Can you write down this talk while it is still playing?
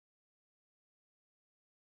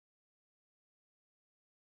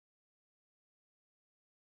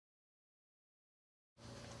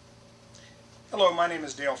Hello, my name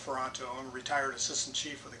is Dale Ferranto. I'm a retired Assistant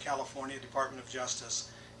Chief with the California Department of Justice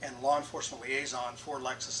and Law Enforcement Liaison for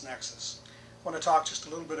LexisNexis. I want to talk just a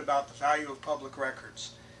little bit about the value of public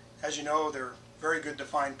records. As you know, they're very good to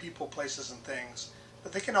find people, places, and things,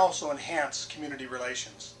 but they can also enhance community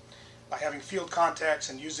relations. By having field contacts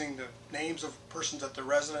and using the names of persons at their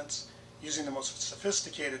residence, using the most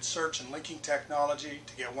sophisticated search and linking technology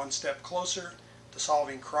to get one step closer to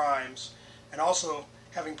solving crimes, and also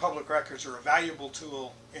having public records are a valuable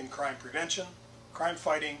tool in crime prevention, crime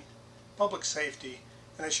fighting, public safety,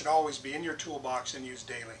 and they should always be in your toolbox and used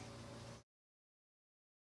daily.